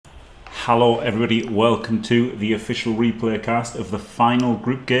Hello everybody, welcome to the official replay cast of the final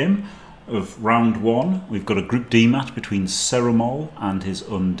group game of round 1. We've got a group D match between Cerumol and his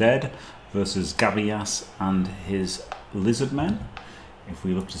undead versus Gabillas and his lizardmen. If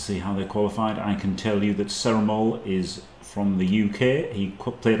we look to see how they qualified, I can tell you that Cerumol is from the UK. He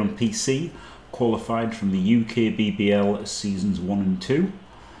played on PC, qualified from the UK BBL seasons 1 and 2,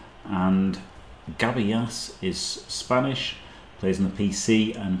 and Gabillas is Spanish, plays on the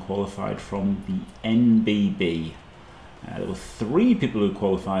PC and qualified from the NBB. There were 3 people who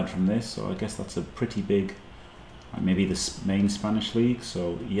qualified from this, so I guess that's a pretty big, maybe the main Spanish league.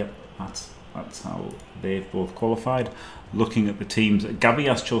 So yep, that's how they've both qualified. Looking at the teams,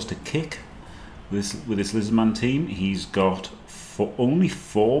 Gabillas chose to kick with this Lizardman team. He's got only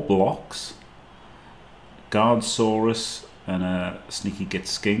 4 blocks, Guard Saurus and a Sneaky Git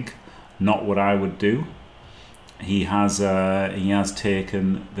Skink. Not what I would do. He has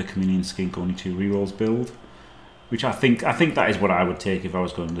taken the Chameleon Skink only 2 rerolls build, which I think that is what I would take if I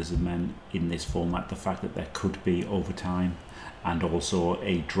was going Lizardmen in this format. The fact that there could be overtime and also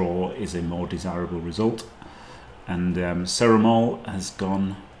a draw is a more desirable result. And Cerumol has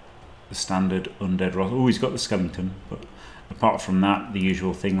gone the standard undead roster. Oh, he's got the skeleton, but apart from that, the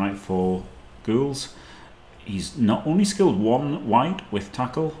usual thing, right? 4 ghouls. He's not only skilled 1 white with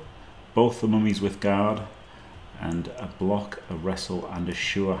tackle, both the mummies with guard, and a block, a wrestle, and a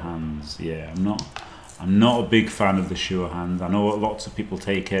sure hands. Yeah, I'm not a big fan of the sure hands. I know lots of people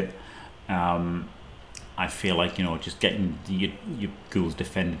take it. I feel like, you know, just getting your ghouls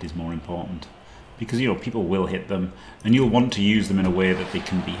defended is more important, because, you know, people will hit them, and you'll want to use them in a way that they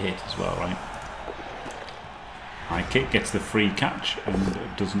can be hit as well, right? High kick gets the free catch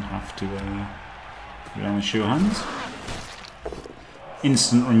and doesn't have to go on the sure hands.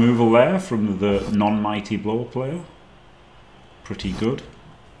 Instant removal there from the non-mighty blow player. Pretty good.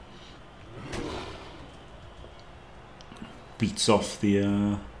 Beats off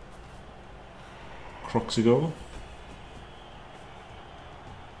the Croxigo.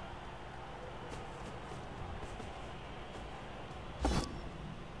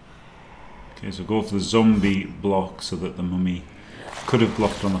 Okay, so go for the zombie block so that the mummy could have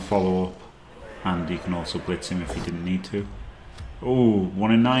blocked on the follow-up, and he can also blitz him if he didn't need to. Oh,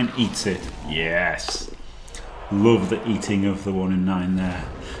 1 in 9 eats it. Yes. Love the eating of the 1 in 9 there.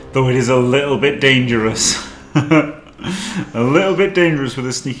 Though it is a little bit dangerous. A little bit dangerous with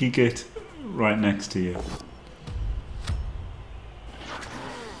a Sneaky Git right next to you.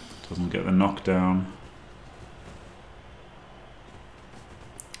 Doesn't get the knockdown.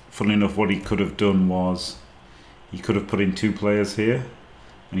 Funnily enough, what he could have done was he could have put in 2 players here,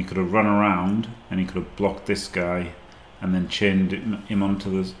 and he could have run around and he could have blocked this guy and then chained him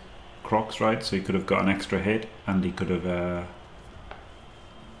onto the Crocs, right? So he could have got an extra hit, and he could have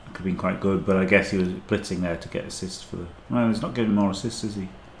been quite good. But I guess he was blitzing there to get assists for the. Well, he's not getting more assists, is he?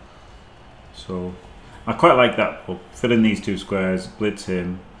 So I quite like that. We'll fill in these 2 squares, blitz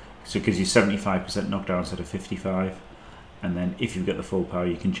him, so it gives you 75% knockdown instead of 55. And then if you get the full power,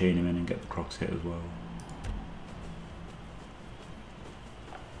 you can chain him in and get the Crocs hit as well.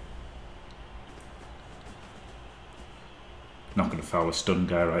 Not going to foul a stun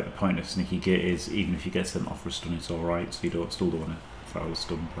guy, right? The point of Sneaky Git is, even if you get sent off for a stun, it's alright, so you still don't want to foul a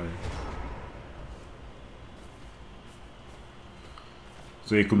stun player.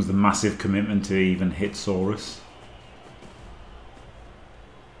 So here comes the massive commitment to even hit Saurus.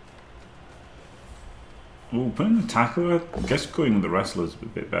 Oh, putting the tackler, I guess going with the wrestler is a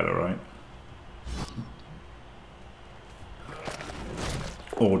bit better, right?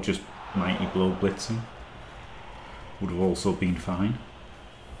 Or just mighty blow blitzing would have also been fine.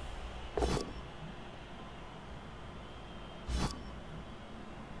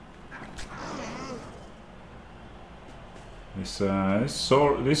 This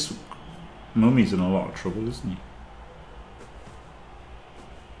mummy's in a lot of trouble, isn't he?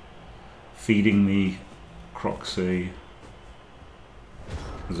 Feeding the Croxy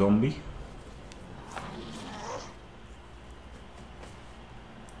zombie.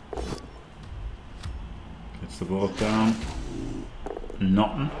 Gets the block down.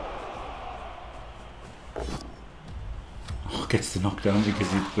 Nothing. Oh, gets the knockdown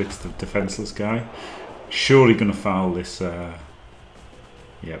because he blitzed the defenseless guy. Surely going to foul this.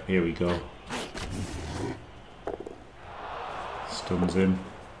 Yep, here we go. Stuns him.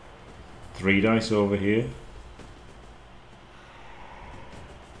 3 dice over here.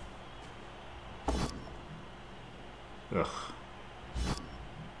 Ugh.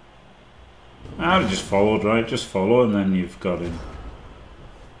 I would have just followed, right? Just follow, and then you've got him.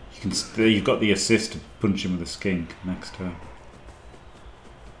 You've got the assist to punch him with a skink next turn.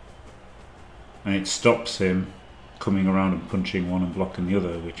 and it stops him coming around and punching one and blocking the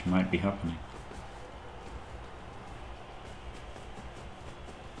other, which might be happening.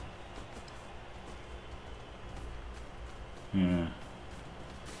 Yeah.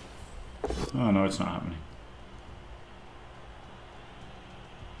 Oh no, it's not happening.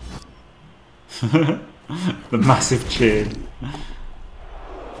 The massive chain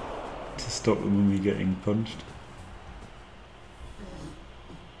to stop the mummy getting punched.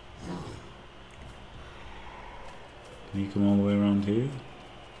 Can you come all the way around here?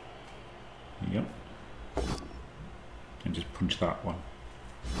 Yep. And just punch that one.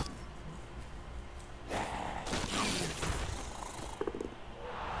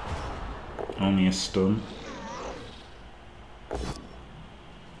 Only a stun.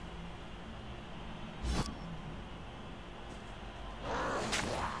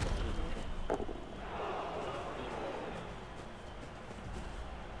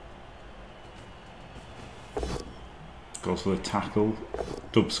 Goes for the tackle.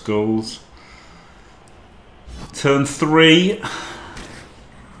 Dub skulls. Turn 3.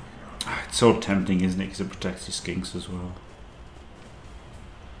 It's so tempting, isn't it? Because it protects your skinks as well.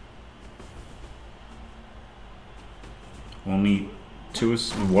 Only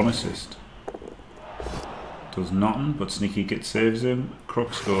 1 assist. Does nothing, but Sneaky Git saves him.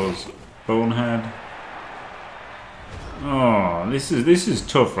 Croc scores Bonehead. Oh, this is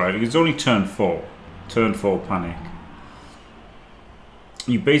tough, right? Because it's only turn 4. Turn 4 panic.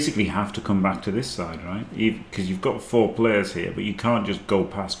 You basically have to come back to this side, right? Because you've got 4 players here, but you can't just go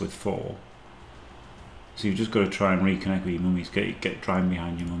past with 4. So you've just got to try and reconnect with your mummies. Get drive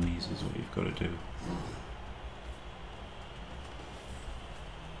behind your mummies is what you've got to do.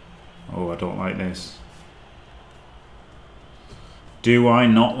 Oh, I don't like this. Do I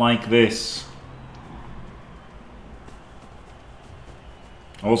not like this?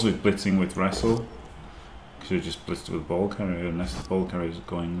 Also, it's blitzing with wrestle. Should have just blitzed with ball carrier, unless the ball carrier is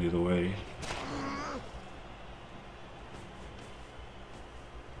going the other way.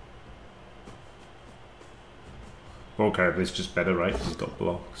 Ball carrier is just better, right? Because he's got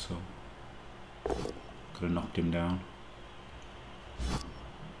block, so could have knocked him down.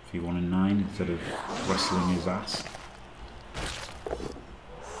 If he wanted 9 instead of wrestling his ass.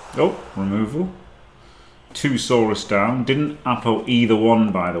 Oh, removal. 2 Saurus down. Didn't Apo either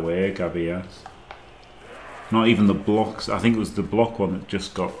one, by the way, Gabillas. Not even the blocks. I think it was the block one that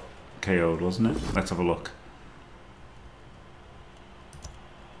just got KO'd, wasn't it? Let's have a look.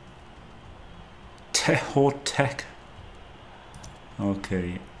 Tehortek.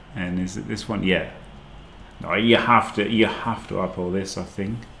 Okay, and is it this one? Yeah. No, you have to Apo this, I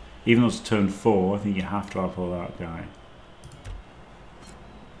think. Even though it's turn 4, I think you have to Apo that guy.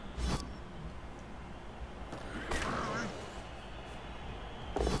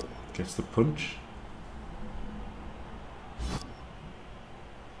 Gets the punch.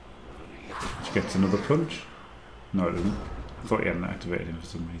 Which gets another punch. No, it doesn't. I thought you hadn't activated him for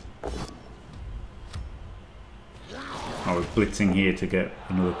some reason. Oh, we're blitzing here to get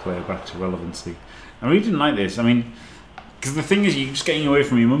another player back to relevancy. I really didn't like this. I mean, because the thing is, you're just getting away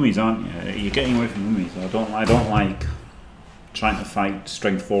from your mummies, aren't you? You're getting away from mummies. I don't like trying to fight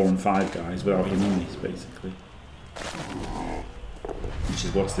strength 4 and 5 guys without your mummies, basically. Which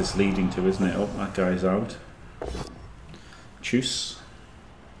is what's this leading to, isn't it? Oh, that guy's out. Choose.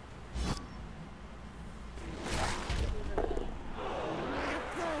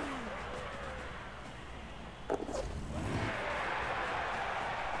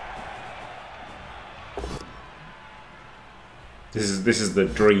 This is the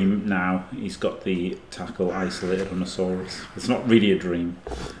dream now. He's got the tackle isolated on a Saurus. It's not really a dream,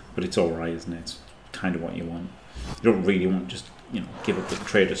 but it's alright, isn't it? It's kind of what you want. You don't really want just, you know, give up the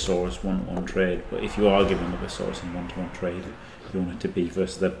trade a Saurus 1-1 trade, but if you are giving up a Saurus in 1-1 trade, you want it to be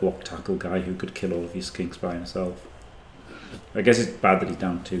versus the block tackle guy who could kill all of your skinks by himself. I guess it's bad that he's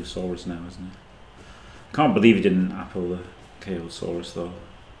down 2 Saurus now, isn't it? Can't believe he didn't apple the KO Saurus though.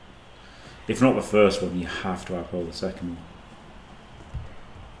 If not the first one, you have to apple the second one.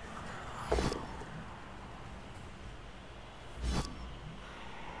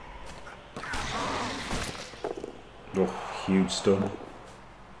 Oh, huge stun.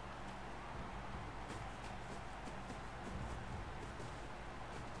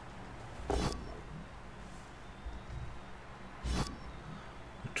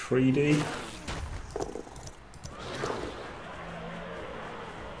 A 3D.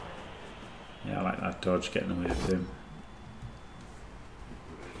 Yeah, I like that dodge getting away with him.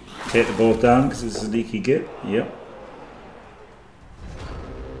 Take the ball down because it's a sneaky git. Yep.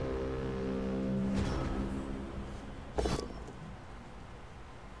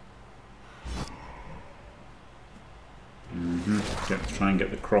 try and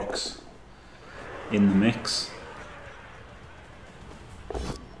get the crocs in the mix.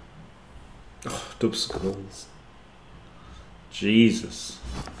 Oh, dub skulls. Jesus.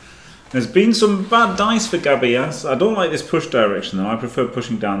 There's been some bad dice for Gabillas. I don't like this push direction though. I prefer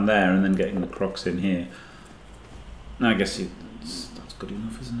pushing down there and then getting the crocs in here. I guess that's good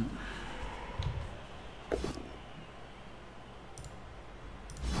enough, isn't it?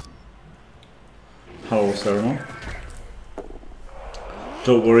 Hello, Cerumol.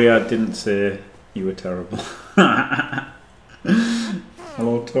 Don't worry, I didn't say you were terrible. Hello,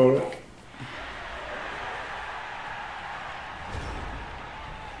 Torek.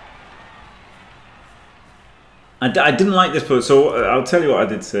 I didn't like this push, so I'll tell you what I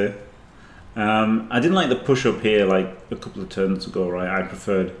did say. I didn't like the push up here like a couple of turns ago, right? I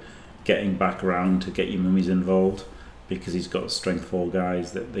preferred getting back around to get your mummies involved because he's got strength 4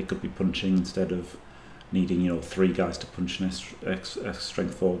 guys that they could be punching instead of needing, you know, 3 guys to punch a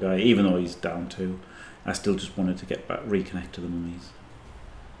strength 4 guy, even though he's down 2. I still just wanted to get back, reconnect to the mummies.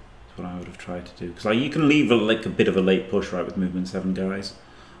 That's what I would have tried to do. Because like, you can leave like a bit of a late push, right, with movement 7 guys.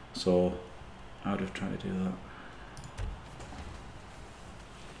 So I would have tried to do that.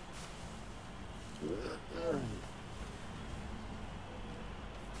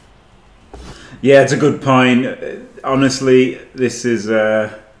 Yeah, it's a good point. Honestly, this is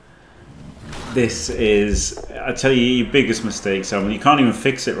I tell you, your biggest mistake, Sam. You can't even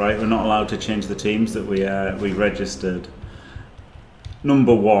fix it, right? We're not allowed to change the teams that we registered.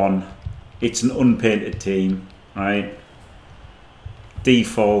 Number 1, it's an unpainted team, right?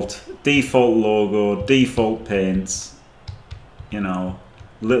 Default logo, default paints. You know,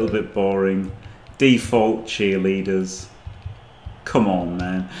 a little bit boring. Default cheerleaders. Come on,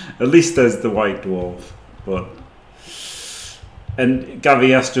 man. At least there's the white dwarf, but. And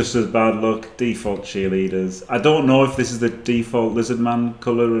Gabillas just as bad luck. Default cheerleaders. I don't know if this is the default lizard man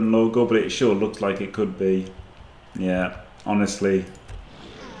colour and logo, but it sure looks like it could be. Yeah, honestly.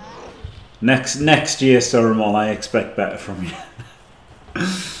 Next year, Cerumol, I expect better from you.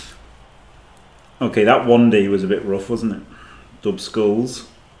 Okay, that 1D was a bit rough, wasn't it? Dub skulls,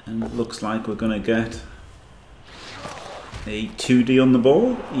 and it looks like we're gonna get a 2D on the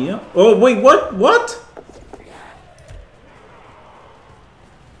ball. Yeah. Oh wait, what? What?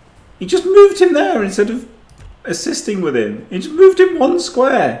 He just moved him there instead of assisting with him. He just moved him 1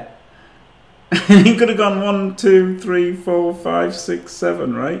 square. He could have gone 1, 2, 3, 4, 5, 6,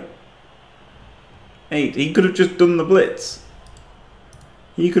 7, right? 8. He could have just done the blitz.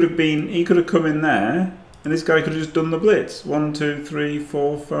 He could have come in there, and this guy could have just done the blitz. 1, 2, 3,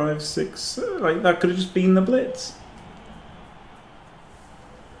 4, 5, 6. Like that could have just been the blitz.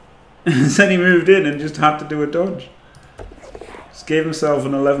 And then he moved in and just had to do a dodge. Just gave himself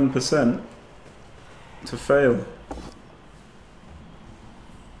an 11% to fail.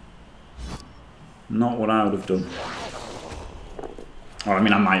 Not what I would have done. Oh, I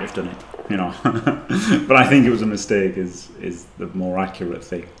mean, I might have done it, you know. But I think it was a mistake is the more accurate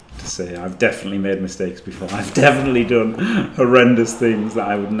thing to say. I've definitely made mistakes before. I've definitely done horrendous things that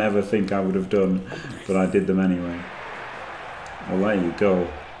I would never think I would have done, but I did them anyway. Well, there you go.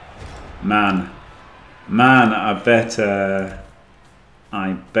 Man,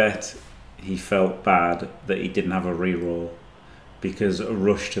 I bet he felt bad that he didn't have a reroll, because a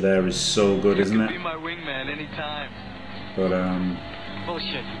rush to there is so good, isn't it? You can be my wingman anytime. But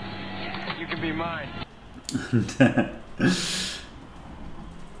bullshit. You can be mine.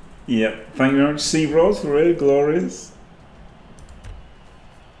 Yep. Thank you very much, Seabros, for real glorious.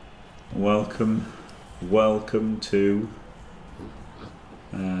 Welcome to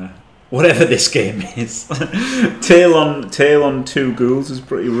whatever this game is. tail on 2 ghouls is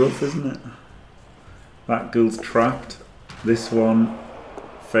pretty rough, isn't it? That ghoul's trapped. This one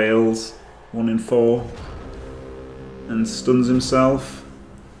fails 1 in 4 and stuns himself.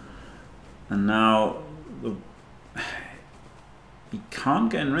 And now he can't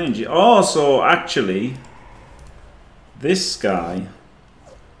get in range. Oh, so actually this guy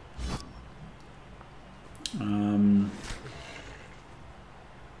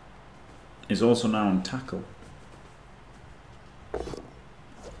is also now on tackle.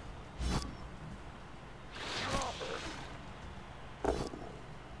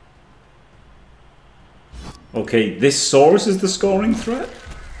 Okay, this Saurus is the scoring threat.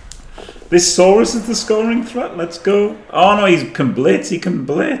 This Saurus is the scoring threat. Let's go. Oh no, he can blitz. He can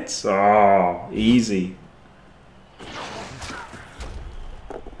blitz. Oh, easy.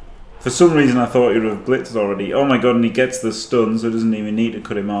 For some reason, I thought he would have blitzed already. Oh my god, and he gets the stun, so he doesn't even need to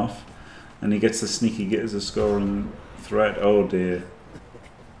cut him off. And he gets the sneaky get as a scoring threat. Oh dear.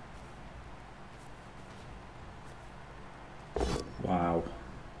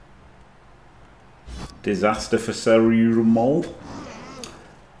 Disaster for Cerumol.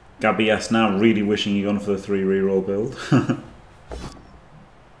 Gabillas now really wishing he'd gone for the 3 reroll build.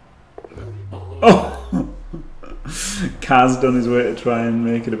 Oh! Kaz done his way to try and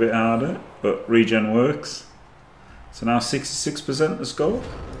make it a bit harder, but regen works. So now 66% to score.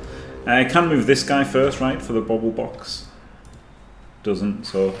 I can move this guy first, right, for the bobble box. Doesn't,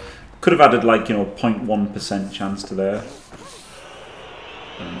 so could have added like, you know, 0.1% chance to there.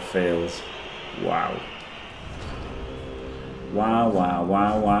 And fails. Wow. Wow, wow,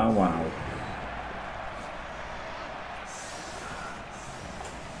 wow, wow, wow.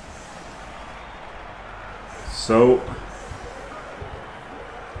 So,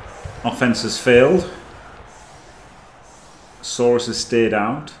 offense has failed. Saurus has stayed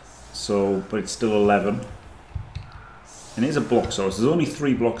out, so but it's still 11. And it's a Blocksaurus. There's only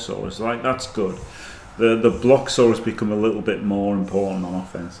 3 Blocksaurus, like that's good. The Blocksaurus become a little bit more important on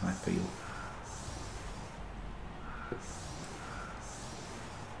offense, I feel.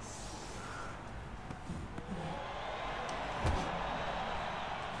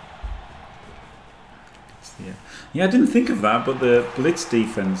 Yeah, I didn't think of that, but the blitz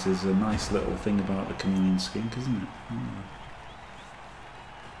defense is a nice little thing about the chameleon skink, isn't it?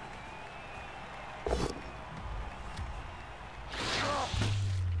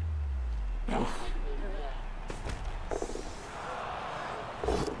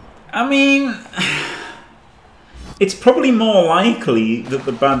 I mean, it's probably more likely that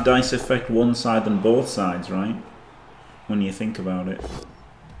the bad dice affect one side than both sides, right? When you think about it.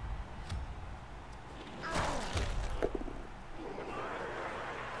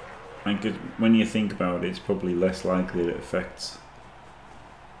 Like, when you think about it, it's probably less likely that it affects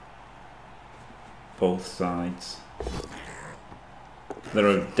both sides. There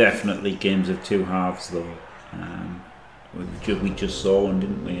are definitely games of 2 halves, though. We just saw one,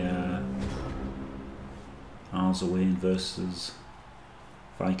 didn't we? Ours Away versus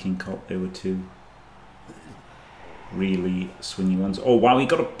Viking Cop. They were 2 really swingy ones. Oh wow, he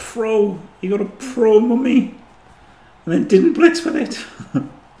got a pro! He got a pro mummy! And then didn't blitz with it!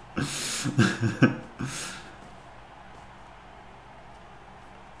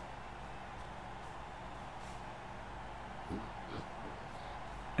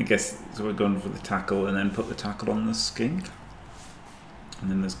 I guess so we're going for the tackle and then put the tackle on the skink. And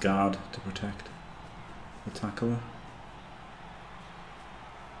then there's guard to protect the tackler.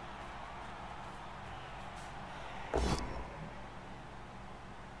 Pow,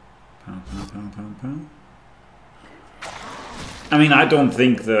 pow, pow, pow, pow. I mean, I don't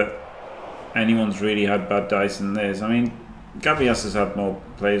think that anyone's really had bad dice in this. I mean, Gabillas has had more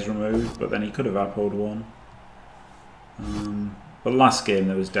plays removed, but then he could have appoed one. But last game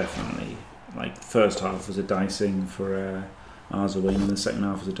there was definitely, like, the first half was a dicing for ours Away, and the second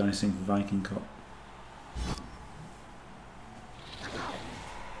half was a dicing for Viking Cop.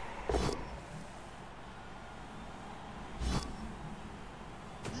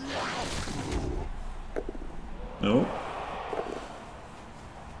 Oh.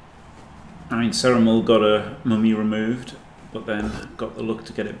 I mean, Cerumol got a mummy removed, but then got the luck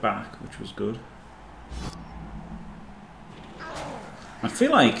to get it back, which was good. I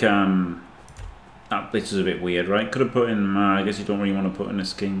feel like that blitz is a bit weird, right? Could have put in, I guess you don't really want to put in a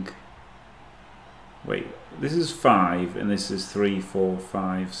skink. Wait, this is 5, and this is 3, 4,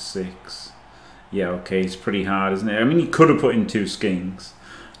 5, 6. Yeah, okay, it's pretty hard, isn't it? I mean, you could have put in 2 skinks.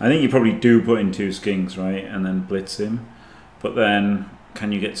 I think you probably do put in 2 skinks, right? And then blitz him. But then,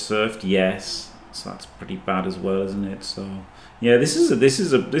 can you get surfed? Yes. So that's pretty bad as well, isn't it? So yeah, this is a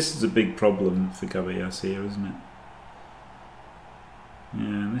big problem for Gabillas here, isn't it?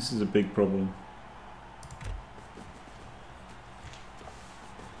 Yeah, this is a big problem.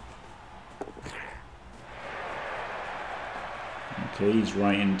 Okay, he's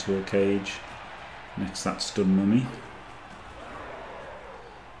right into a cage. Next, that stun mummy.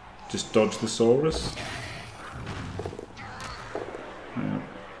 Just dodge the Saurus. Yeah.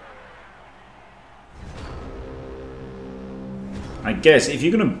 I guess if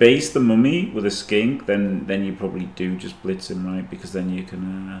you're going to base the mummy with a skink, then you probably do just blitz him, right? Because then you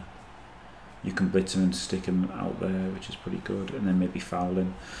can blitz him and stick him out there, which is pretty good, and then maybe foul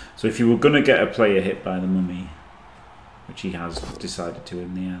him. So if you were going to get a player hit by the mummy, which he has decided to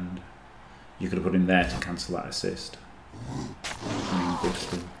in the end, you could have put him there to cancel that assist. And then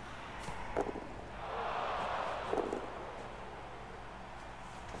blitzed him.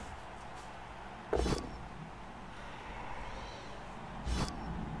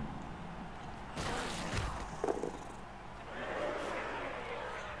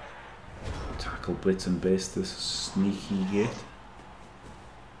 Tackle, blitz and base this sneaky git.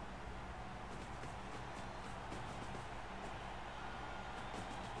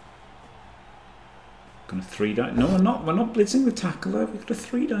 Gonna 3-dice. No, we're not. We're not blitzing the tackler. We could have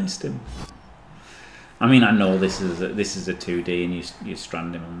 3-diced him. I mean, I know this is a 2D and you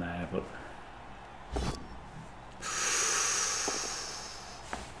strand him on there, but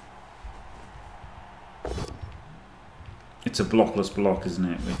it's a blockless block, isn't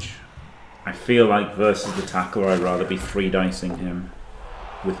it? Which I feel like versus the tackler, I'd rather be 3-dicing him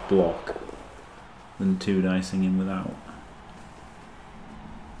with block than 2-dicing him without.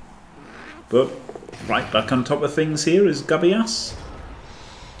 But right back on top of things here is Gabillas.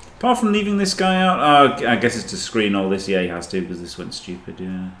 Apart from leaving this guy out, I guess it's to screen all this. Yeah, he has to because this went stupid.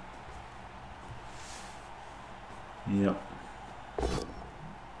 Yeah. Yep.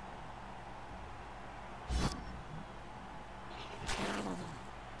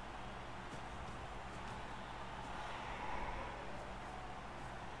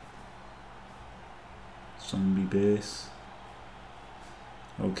 Zombie base.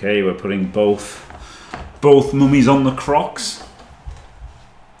 Okay, we're putting both mummies on the Crocs.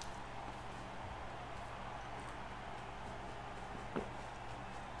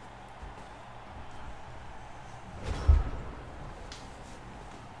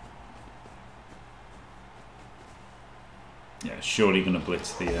 Yeah, surely going to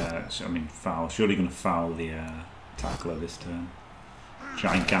blitz the. Foul. Surely going to foul the tackler this turn.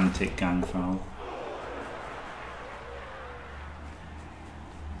 Gigantic gang foul.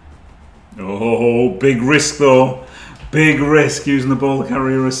 Oh, big risk though. Big risk using the ball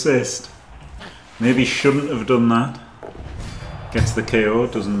carrier assist. Maybe shouldn't have done that. Gets the KO,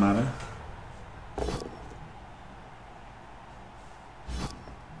 doesn't matter.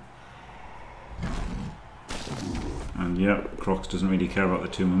 And yeah, Crocs doesn't really care about the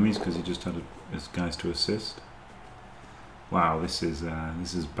 2 mummies because he just had his guys to assist. Wow, this is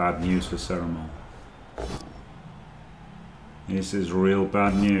bad news for Cerumol. This is real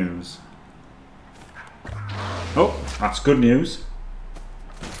bad news. Oh, that's good news.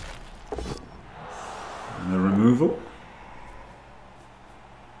 And the removal.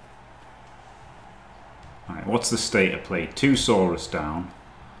 Right, what's the state of play? 2 Saurus down.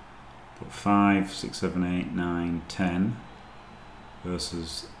 But 5, 6, 7, 8, 9, 10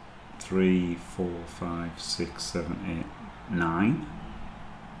 versus 3, 4, 5, 6, 7, 8, 9.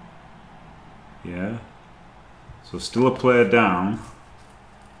 Yeah. So still a player down.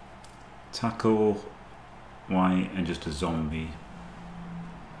 Tackle white and just a zombie.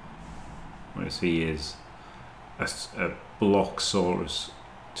 Whereas he is a Blocksaurus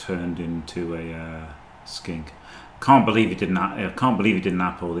turned into a skink. Can't believe he didn't. I can't believe he didn't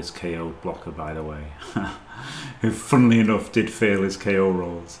apple this KO blocker, by the way. Who, funnily enough, did fail his KO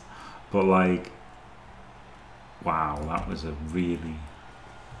rolls. But like, wow, that was a really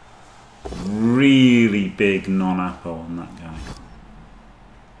big non-apple on that guy.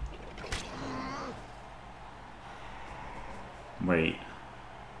 Wait.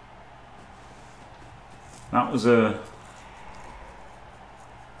 That was a...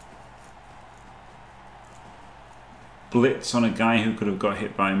 blitz on a guy who could have got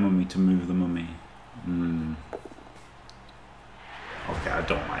hit by a mummy to move the mummy. Okay, I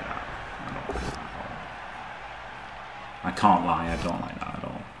don't like that. I don't like that at all. I can't lie, I don't like that at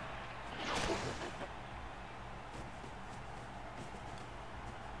all.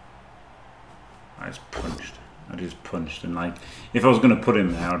 I just punched and like, if I was going to put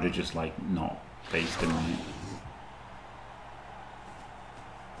him there, I'd have just like not based him on it.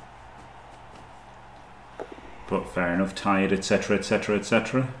 But fair enough, tired, etc, etc,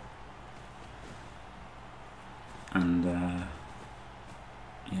 etc. And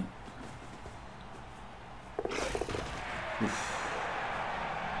yeah. Oof.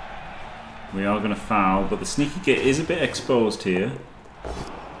 We are going to foul, but the sneaky git is a bit exposed here.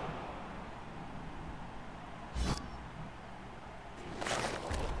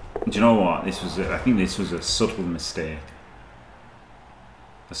 Do you know what? I think this was a subtle mistake.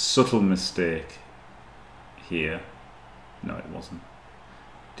 A subtle mistake here. No, it wasn't.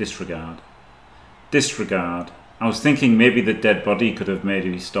 Disregard. Disregard. I was thinking maybe the dead body could have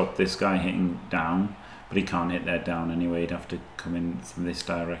maybe stopped this guy hitting down, but he can't hit that down anyway. He'd have to come in from this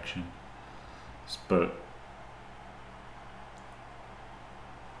direction. But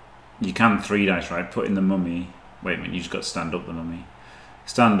you can 3-dice, right? Put in the mummy. Wait a minute, you just got to stand up the mummy.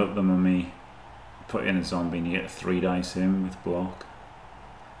 Stand up the mummy, put in a zombie, and you get a 3-dice in with block.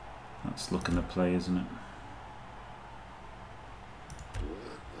 That's looking the play, isn't it?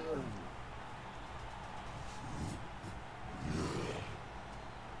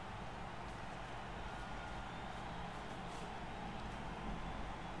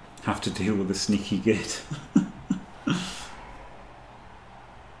 Have to deal with the sneaky git.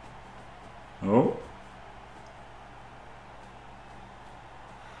 Oh,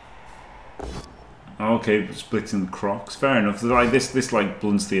 Okay, splitting crocs. Fair enough. Like this like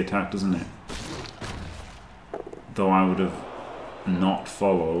blunts the attack, doesn't it? Though I would have not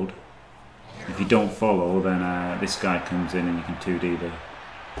followed. If you don't follow, then this guy comes in and you can 2D the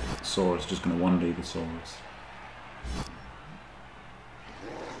Saurus. Just going to 1D the Saurus.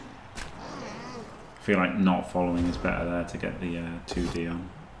 I feel like not following is better there to get the 2D on.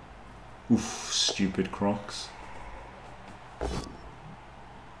 Oof, stupid crocs.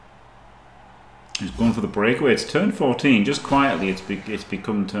 He's going for the breakaway. It's turn 14. Just quietly, it's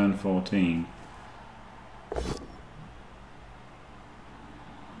become turn 14.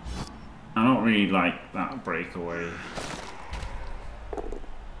 I don't really like that breakaway.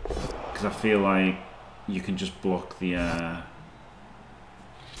 Because I feel like you can just block the...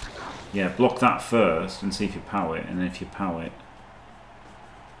 yeah, block that first and see if you power it. And then if you power it,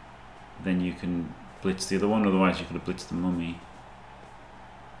 then you can blitz the other one. Otherwise you could have blitzed the mummy.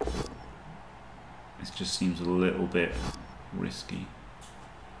 This just seems a little bit risky.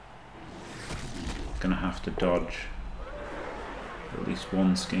 Gonna have to dodge at least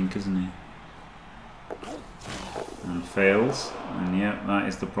one skink, isn't he? And fails. And yeah, that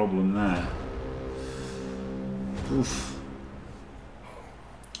is the problem there. Oof.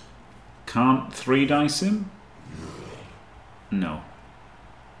 Can't 3 dice him? No.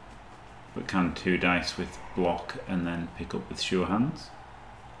 But can 2 dice with block and then pick up with sure hands?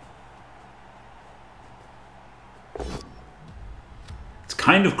 It's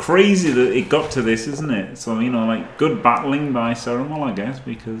kind of crazy that it got to this, isn't it? So, you know, like, good battling by Cerumol, I guess,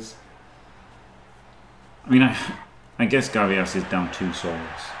 because... I mean, I guess Gabillas is down 2 souls.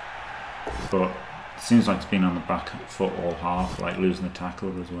 But it seems like it's been on the back foot all half, like losing the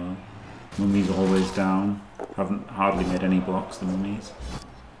tackle as well. Mummy's always down. Haven't hardly made any blocks, the mummies.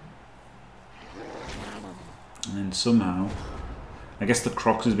 And then somehow... I guess the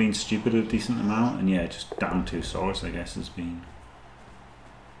Crocs has been stupid a decent amount, and yeah, just down 2 Saurus, I guess, has been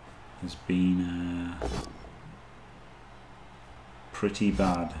pretty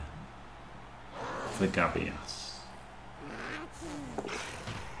bad for Gabillas.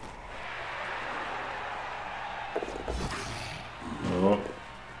 Oh,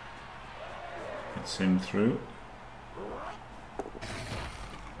 gets him through.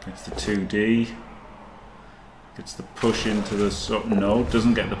 Gets the 2D. Gets the push into the... no,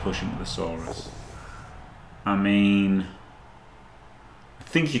 doesn't get the push into the Saurus. I mean... I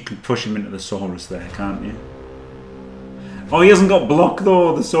think you can push him into the Saurus there, can't you? Oh, he hasn't got block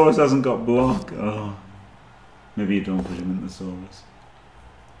though! The Saurus hasn't got block. Oh. Maybe you don't push him into the Saurus.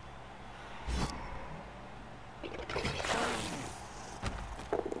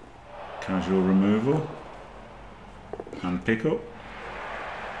 Casual removal. And pick up.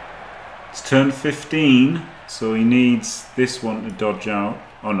 It's turn 15. So he needs this one to dodge out.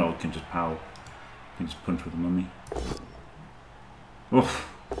 Oh no, he can just power. He can just punch with the mummy. Oof.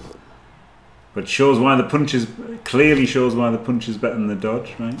 But shows why the punch is... clearly shows why the punch is better than the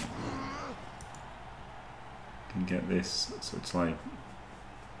dodge, right? Can get this. So it's like...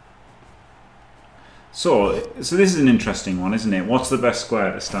 So this is an interesting one, isn't it? What's the best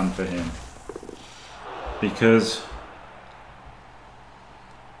square to stand for him? Because...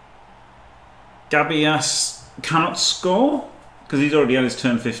 Gabillas cannot score because he's already had his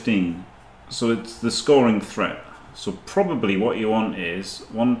turn 15, so it's the scoring threat. So probably what you want is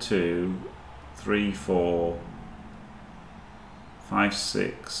 1, 2, 3, 4, 5,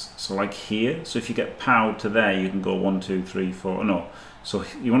 6. So like here. So if you get powered to there, you can go 1, 2, 3, 4. Oh, no. So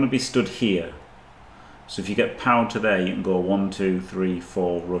you want to be stood here. So if you get powered to there, you can go 1, 2, 3,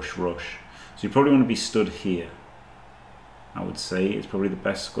 4, rush, rush. So you probably want to be stood here. I would say it's probably the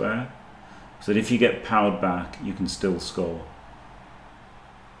best square. So that if you get powered back, you can still score.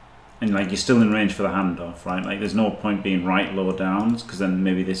 And like you're still in range for the handoff, right? Like there's no point being right low downs, because then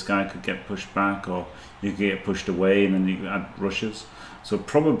maybe this guy could get pushed back, or you could get pushed away, and then you add rushes. So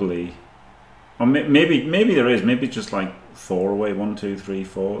probably, or maybe there is, maybe just like 4 away, 1, 2, 3,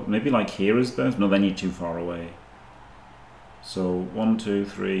 4. Maybe like here is there. No, then you're too far away. So 1, 2,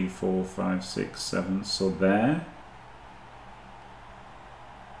 3, 4, 5, 6, 7. So there.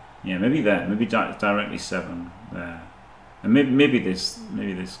 Yeah, maybe there. Maybe directly 7 there, and maybe this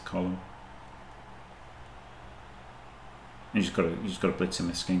column. You just got to blitz him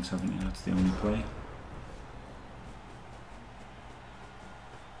with skinks, haven't you? That's the only play.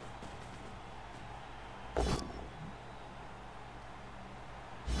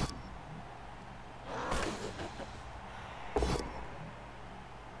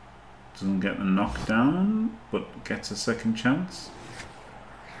 Doesn't get the knockdown, but gets a second chance.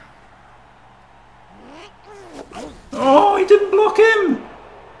 Oh, he didn't block him!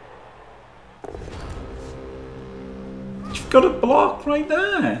 got a block right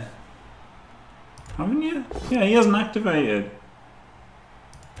there. Haven't you? Yeah, he hasn't activated.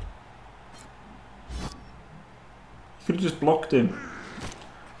 You could have just blocked him.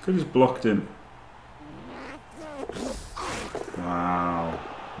 Could have just blocked him. Wow.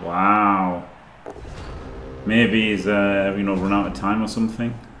 Wow. Maybe he's, you know, run out of time or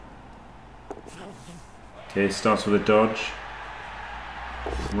something. Okay, starts with a dodge.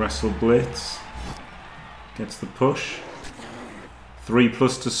 Wrestle blitz. Gets the push.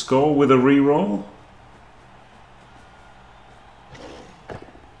 3+ to score with a reroll.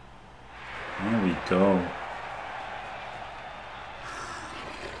 There we go.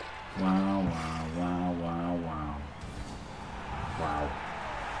 Wow, wow, wow, wow, wow. Wow.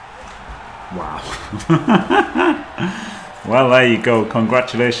 Wow. Well, there you go.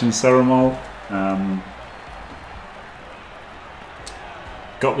 Congratulations, Cerumol.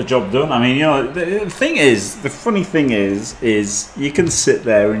 Got the job done. I mean, you know, the thing is, the funny thing is you can sit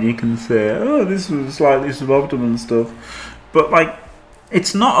there and you can say, oh, this was slightly suboptimal and stuff. But, like,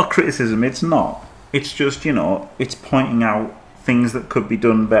 it's not a criticism. It's not. It's just, you know, it's pointing out things that could be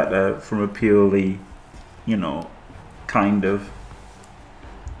done better from a purely, you know, kind of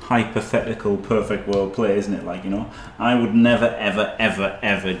hypothetical perfect world play, isn't it? Like, you know, I would never ever ever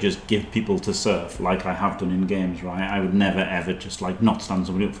ever just give people to surf like I have done in games, right? I would never ever just like not stand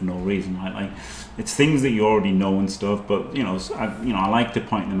somebody up for no reason, right? Like, it's things that you already know and stuff, but you know, I like to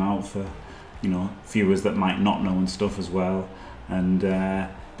point them out for, you know, viewers that might not know and stuff as well. And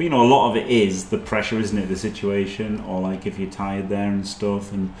but you know, a lot of it is the pressure, isn't it? The situation, or like if you're tired there and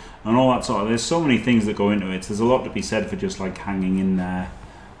stuff, and all that sort of. There's so many things that go into it. So there's a lot to be said for just like hanging in there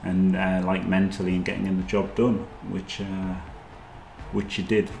and like mentally and getting in the job done, which you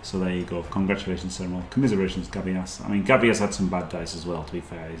did. So there you go. Congratulations, Cerumol. Commiserations, Gabillas. I mean, Gabillas had some bad dice as well, to be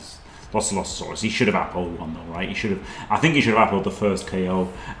fair. He's lost of swords. He should have appled one though, right? He should have. I think he should have appled the first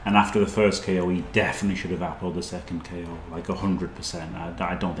KO, and after the first KO, he definitely should have appled the second KO, like 100%.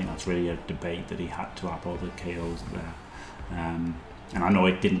 I don't think that's really a debate that he had to apple the KOs there. And I know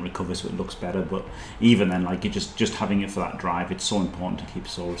it didn't recover, so it looks better. But even then, like, you're just having it for that drive. It's so important to keep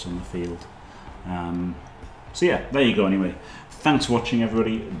Saurus on the field. So yeah, there you go. Anyway, thanks for watching,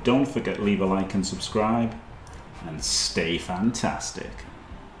 everybody. Don't forget to leave a like and subscribe, and stay fantastic.